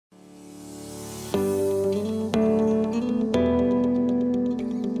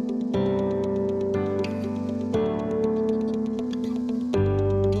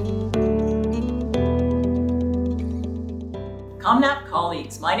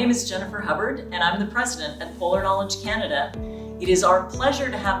name is Jennifer Hubbard, and I'm the president at Polar Knowledge Canada. It is our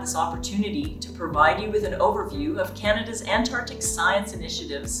pleasure to have this opportunity to provide you with an overview of Canada's Antarctic science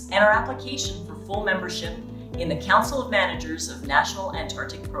initiatives and our application for full membership in the Council of Managers of National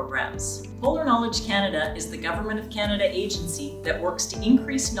Antarctic Programs. Polar Knowledge Canada is the Government of Canada agency that works to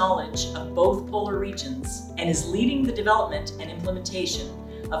increase knowledge of both polar regions and is leading the development and implementation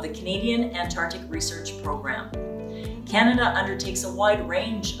of the Canadian Antarctic Research Program. Canada undertakes a wide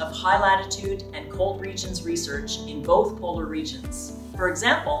range of high latitude and cold regions research in both polar regions. For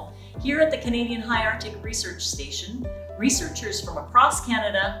example, here at the Canadian High Arctic Research Station, researchers from across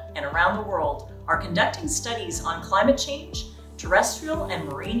Canada and around the world are conducting studies on climate change, terrestrial and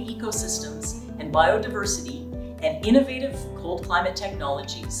marine ecosystems and biodiversity, and innovative cold climate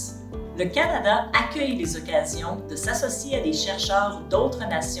technologies. Le Canada accueille les occasions de s'associer à des chercheurs d'autres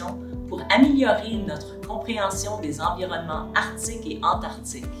nations pour améliorer notre compréhension des environnements arctiques et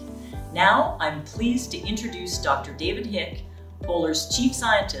antarctiques. Now, I'm pleased to introduce Dr. David Hik, Polar's chief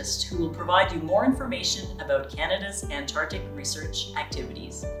scientist, who will provide you more information about Canada's Antarctic research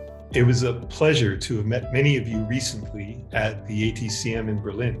activities. It was a pleasure to have met many of you recently at the ATCM in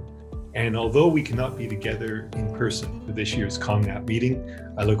Berlin. And although we cannot be together in person for this year's COMNAP meeting,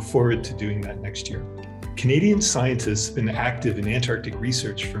 I look forward to doing that next year. Canadian scientists have been active in Antarctic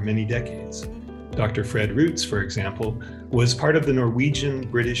research for many decades. Dr. Fred Roots, for example, was part of the Norwegian,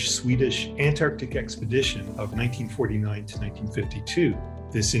 British, Swedish Antarctic expedition of 1949 to 1952.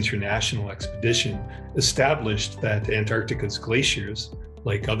 This international expedition established that Antarctica's glaciers,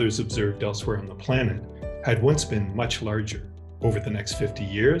 like others observed elsewhere on the planet, had once been much larger. Over the next 50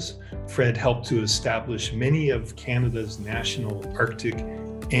 years, Fred helped to establish many of Canada's national Arctic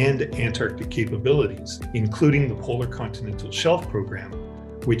and Antarctic capabilities, including the Polar Continental Shelf Program,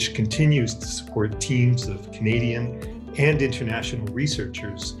 which continues to support teams of Canadian and international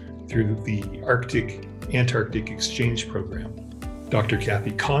researchers through the Arctic-Antarctic Exchange Program. Dr.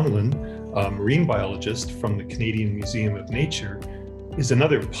 Kathy Conlon, a marine biologist from the Canadian Museum of Nature, is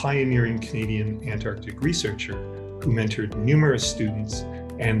another pioneering Canadian Antarctic researcher who mentored numerous students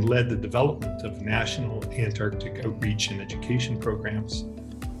and led the development of national Antarctic outreach and education programs.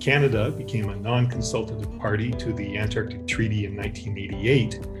 Canada became a non-consultative party to the Antarctic Treaty in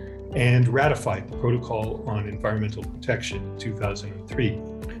 1988 and ratified the Protocol on Environmental Protection in 2003.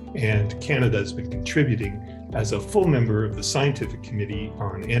 And Canada has been contributing as a full member of the Scientific Committee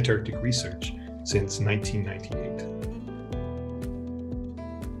on Antarctic Research since 1998.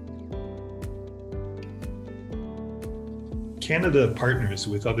 Canada partners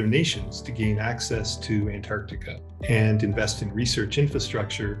with other nations to gain access to Antarctica and invest in research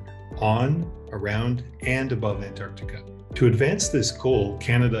infrastructure on, around, and above Antarctica. To advance this goal,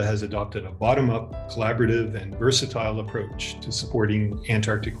 Canada has adopted a bottom-up, collaborative, and versatile approach to supporting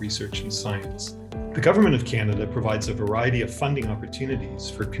Antarctic research and science. The Government of Canada provides a variety of funding opportunities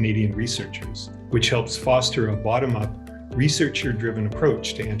for Canadian researchers, which helps foster a bottom-up, researcher-driven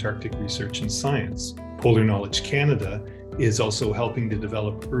approach to Antarctic research and science. Polar Knowledge Canada is also helping to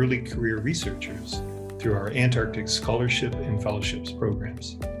develop early career researchers through our Antarctic Scholarship and Fellowships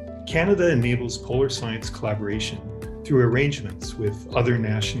programs. Canada enables polar science collaboration through arrangements with other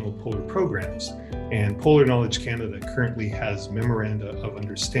national polar programs, and Polar Knowledge Canada currently has memoranda of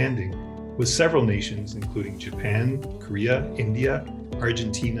understanding with several nations, including Japan, Korea, India,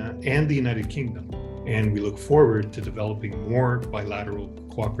 Argentina, and the United Kingdom. And we look forward to developing more bilateral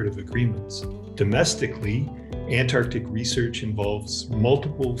cooperative agreements. Domestically, Antarctic research involves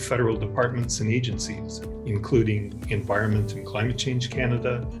multiple federal departments and agencies, including Environment and Climate Change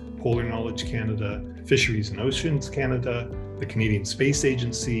Canada, Polar Knowledge Canada, Fisheries and Oceans Canada, the Canadian Space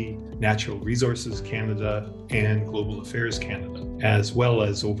Agency, Natural Resources Canada, and Global Affairs Canada, as well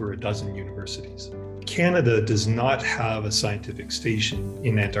as over a dozen universities. Canada does not have a scientific station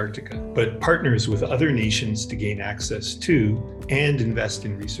in Antarctica, but partners with other nations to gain access to and invest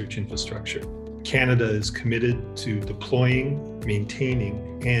in research infrastructure. Canada is committed to deploying,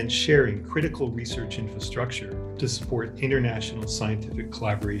 maintaining, and sharing critical research infrastructure to support international scientific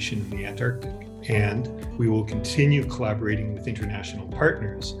collaboration in the Antarctic. And we will continue collaborating with international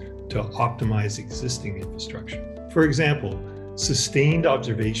partners to optimize existing infrastructure. For example, sustained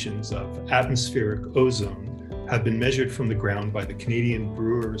observations of atmospheric ozone have been measured from the ground by the Canadian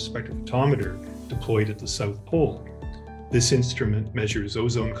Brewer spectrophotometer deployed at the South Pole. This instrument measures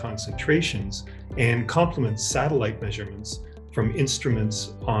ozone concentrations and complements satellite measurements from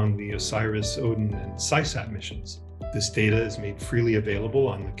instruments on the OSIRIS, Odin, and SciSat missions. This data is made freely available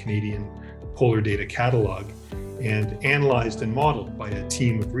on the Canadian Polar Data Catalog and analyzed and modeled by a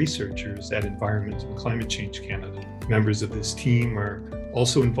team of researchers at Environment and Climate Change Canada. Members of this team are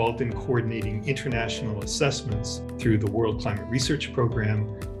also involved in coordinating international assessments through the World Climate Research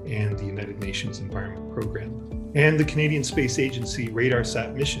Program and the United Nations Environment Program. And the Canadian Space Agency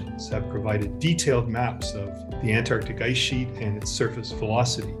RadarSat missions have provided detailed maps of the Antarctic ice sheet and its surface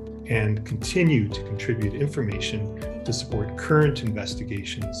velocity, and continue to contribute information to support current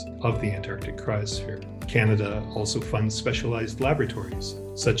investigations of the Antarctic cryosphere. Canada also funds specialized laboratories,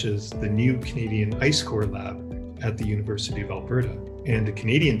 such as the new Canadian Ice Core Lab at the University of Alberta. And the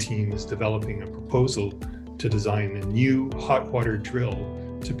Canadian team is developing a proposal to design a new hot water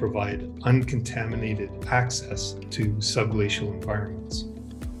drill to provide uncontaminated access to subglacial environments.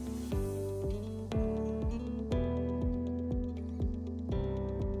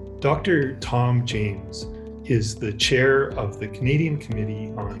 Dr. Tom James is the chair of the Canadian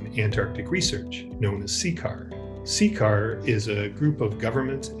Committee on Antarctic Research, known as CCAR. CCAR is a group of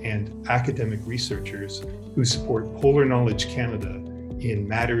government and academic researchers who support Polar Knowledge Canada in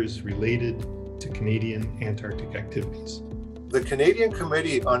matters related to Canadian Antarctic activities. The Canadian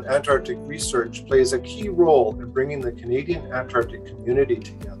Committee on Antarctic Research plays a key role in bringing the Canadian Antarctic community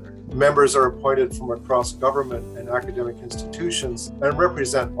together. Members are appointed from across government and academic institutions and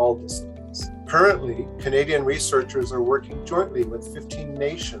represent all disciplines. Currently, Canadian researchers are working jointly with 15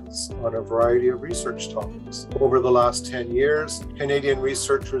 nations on a variety of research topics. Over the last 10 years, Canadian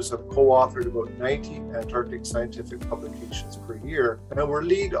researchers have co-authored about 90 Antarctic scientific publications per year and were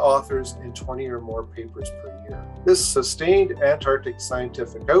lead authors in 20 or more papers per year. This sustained Antarctic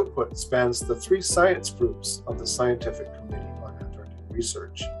scientific output spans the three science groups of the Scientific Committee on Antarctic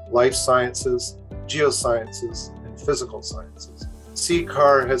Research: life sciences, geosciences, and physical sciences.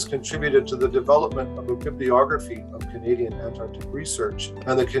 CCAR has contributed to the development of a bibliography of Canadian Antarctic research,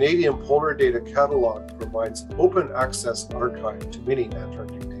 and the Canadian Polar Data Catalog provides open access archive to many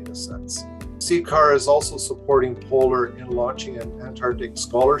Antarctic data sets. CCAR is also supporting Polar in launching an Antarctic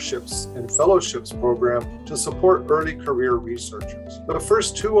scholarships and fellowships program to support early career researchers. The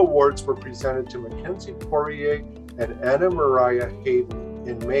first two awards were presented to Mackenzie Poirier and Anna Maria Hayden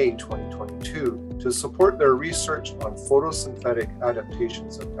in May 2022 to support their research on photosynthetic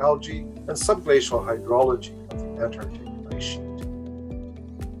adaptations of algae and subglacial hydrology of the Antarctic ice sheet.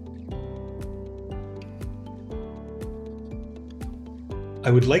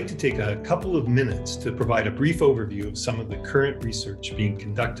 I would like to take a couple of minutes to provide a brief overview of some of the current research being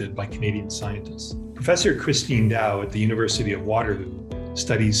conducted by Canadian scientists. Professor Christine Dow at the University of Waterloo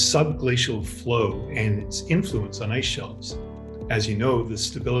studies subglacial flow and its influence on ice shelves. As you know, the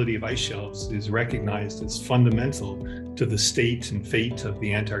stability of ice shelves is recognized as fundamental to the state and fate of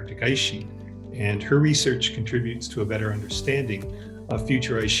the Antarctic ice sheet, and her research contributes to a better understanding of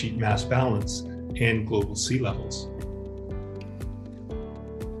future ice sheet mass balance and global sea levels.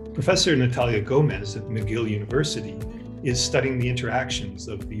 Professor Natalia Gomez at McGill University is studying the interactions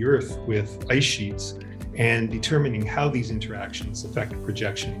of the Earth with ice sheets and determining how these interactions affect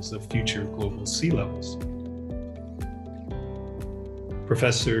projections of future global sea levels.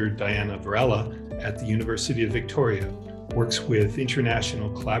 Professor Diana Varela at the University of Victoria works with international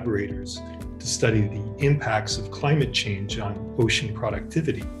collaborators to study the impacts of climate change on ocean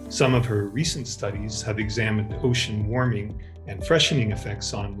productivity. Some of her recent studies have examined ocean warming and freshening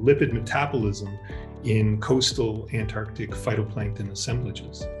effects on lipid metabolism in coastal Antarctic phytoplankton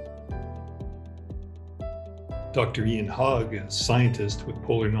assemblages. Dr. Ian Hogg, a scientist with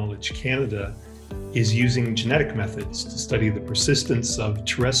Polar Knowledge Canada, is using genetic methods to study the persistence of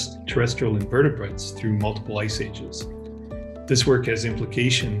terrestrial invertebrates through multiple ice ages. This work has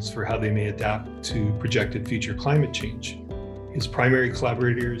implications for how they may adapt to projected future climate change. His primary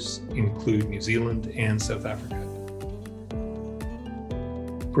collaborators include New Zealand and South Africa.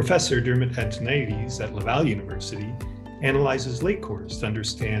 Professor Dermot Antoniades at Laval University analyzes lake cores to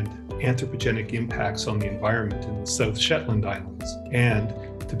understand anthropogenic impacts on the environment in the South Shetland Islands and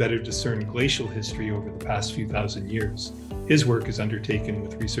to better discern glacial history over the past few thousand years. His work is undertaken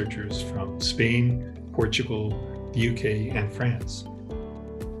with researchers from Spain, Portugal, the UK, and France.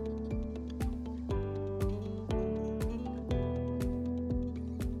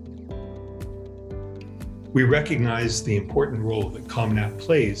 We recognize the important role that COMNAP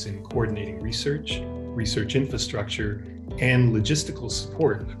plays in coordinating research, research infrastructure, and logistical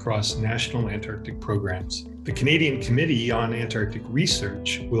support across national Antarctic programs. The Canadian Committee on Antarctic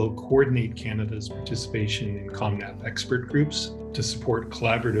Research will coordinate Canada's participation in COMNAP expert groups to support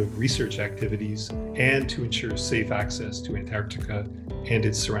collaborative research activities and to ensure safe access to Antarctica and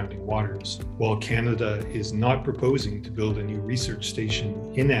its surrounding waters. While Canada is not proposing to build a new research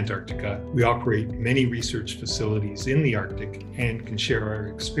station in Antarctica, we operate many research facilities in the Arctic and can share our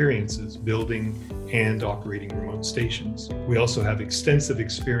experiences building and operating remote stations. We also have extensive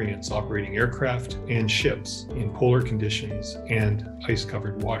experience operating aircraft and ships in polar conditions and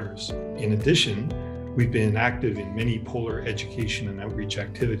ice-covered waters. In addition, we've been active in many polar education and outreach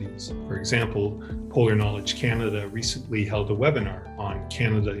activities. For example, Polar Knowledge Canada recently held a webinar on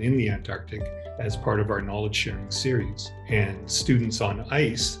Canada in the Antarctic as part of our knowledge sharing series. And Students on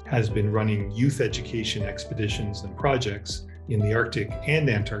Ice has been running youth education expeditions and projects in the Arctic and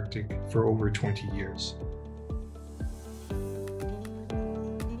Antarctic for over 20 years.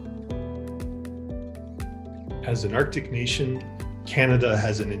 As an Arctic nation, Canada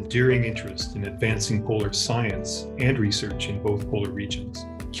has an enduring interest in advancing polar science and research in both polar regions.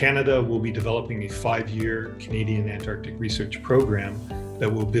 Canada will be developing a 5-year Canadian Antarctic Research program that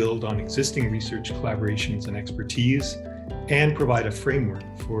will build on existing research collaborations and expertise and provide a framework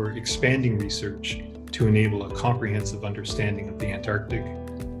for expanding research to enable a comprehensive understanding of the Antarctic,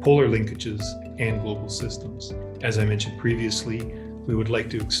 polar linkages, and global systems. As I mentioned previously, we would like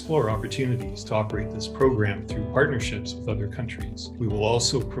to explore opportunities to operate this program through partnerships with other countries. We will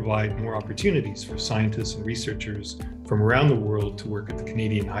also provide more opportunities for scientists and researchers from around the world to work at the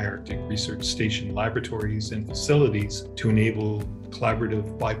Canadian High Arctic Research Station laboratories and facilities to enable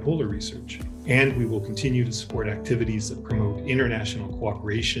collaborative bipolar research. And we will continue to support activities that promote international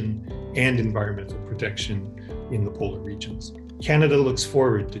cooperation and environmental protection in the polar regions. Canada looks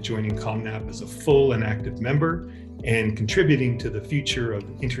forward to joining COMNAP as a full and active member and contributing to the future of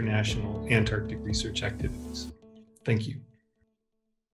international Antarctic research activities. Thank you.